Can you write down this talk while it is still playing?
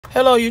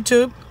Hello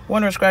YouTube,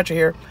 Winall Scratcher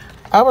here.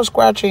 I was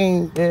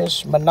scratching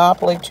this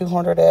Monopoly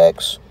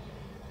 200X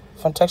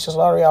from Texas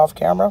Lottery off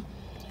camera,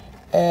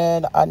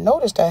 and I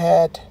noticed I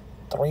had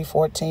 3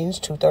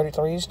 14s, 2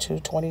 33s, 2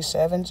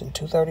 27s, and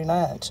 2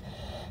 39s.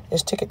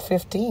 It's ticket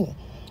 15.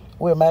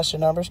 We'll match the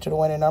numbers to the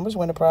winning numbers,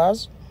 win the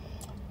prize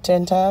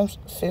 10 times,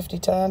 50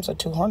 times, or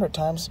 200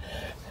 times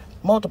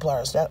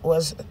multipliers. That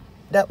was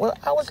what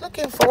I was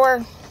looking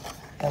for.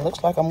 It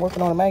looks like I'm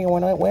working on a manual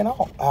when it went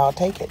on. I'll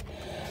take it.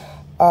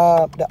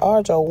 The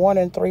odds are 1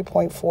 in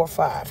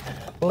 3.45.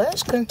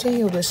 Let's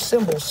continue this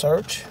symbol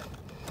search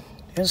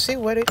and see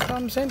what it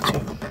comes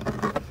into.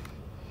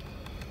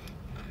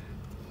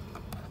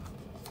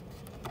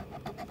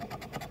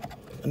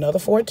 Another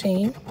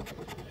 14,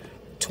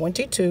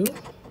 22,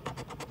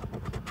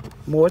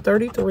 more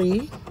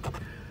 33.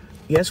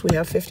 Yes, we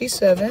have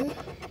 57,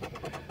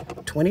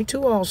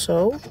 22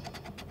 also,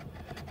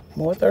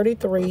 more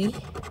 33,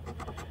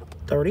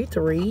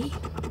 33,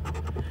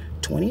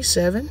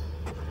 27,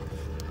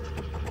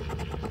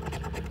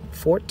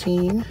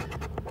 14,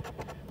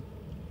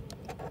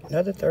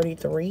 another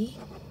 33,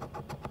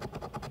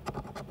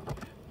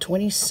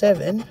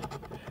 27,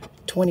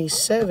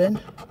 27,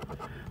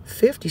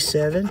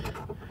 57,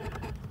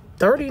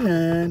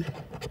 39,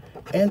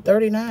 and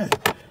 39.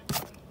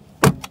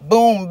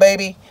 Boom,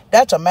 baby.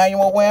 That's a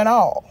manual win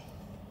all.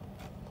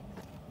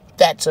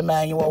 That's a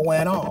manual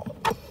win all.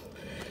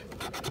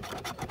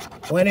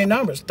 Winning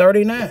numbers,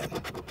 39,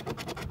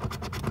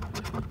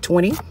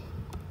 20,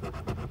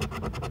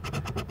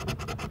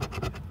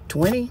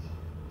 20,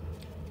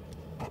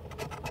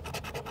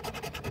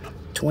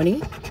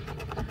 20,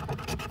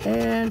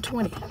 and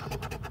 20.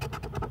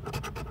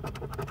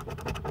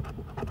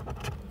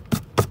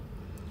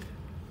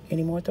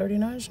 Any more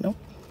 39s? Nope.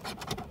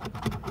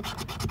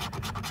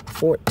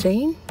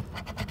 14,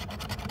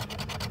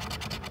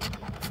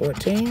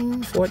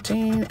 14,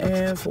 14,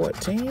 and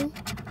 14.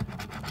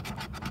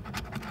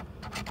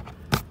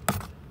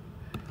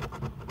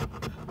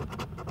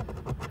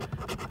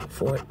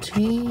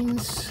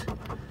 14s.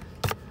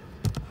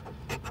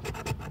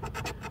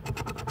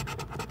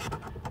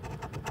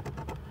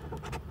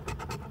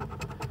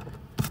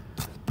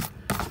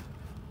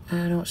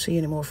 I don't see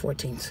any more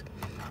 14s.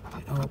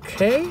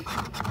 Okay.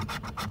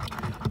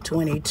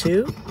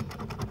 22.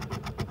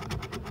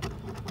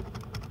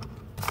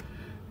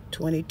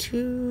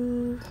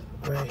 22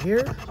 right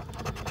here.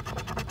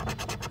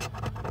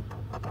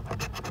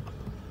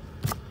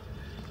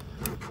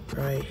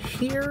 Right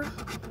here.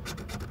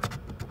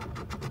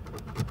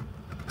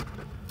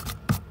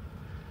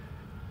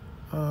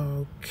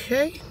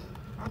 Okay.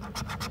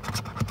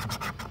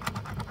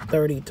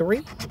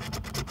 33.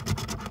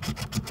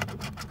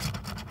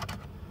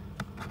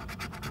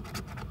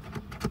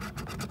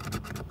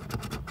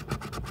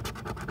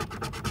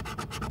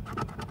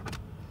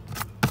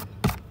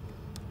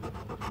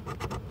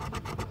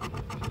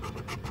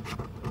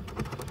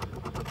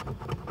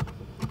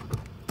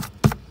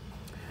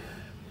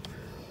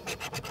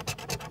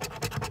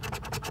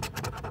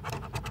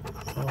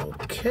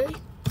 Okay.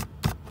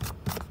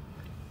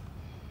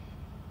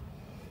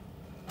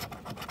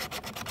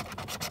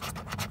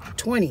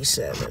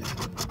 27.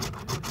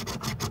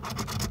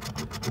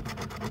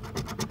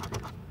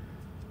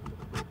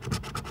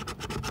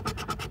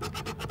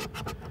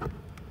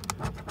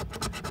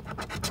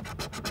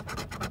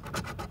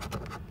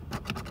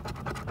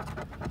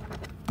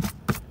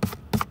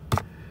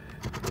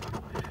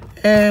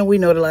 And we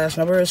know the last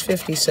number is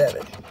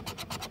 57.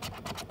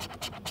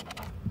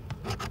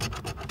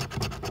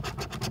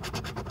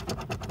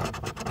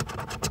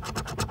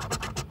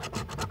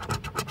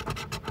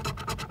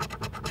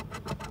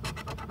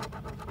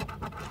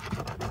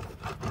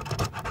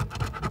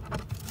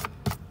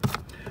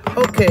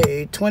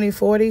 Okay, 20,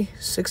 40,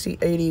 60,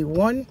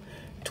 81,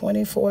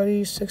 20,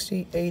 40,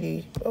 60,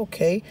 80,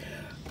 okay.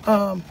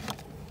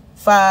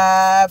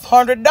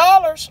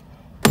 $500.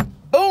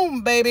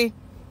 Boom, baby.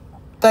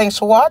 Thanks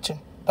for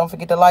watching. Don't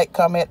forget to like,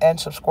 comment, and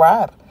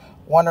subscribe.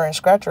 Winall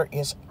Scratcher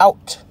is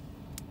out.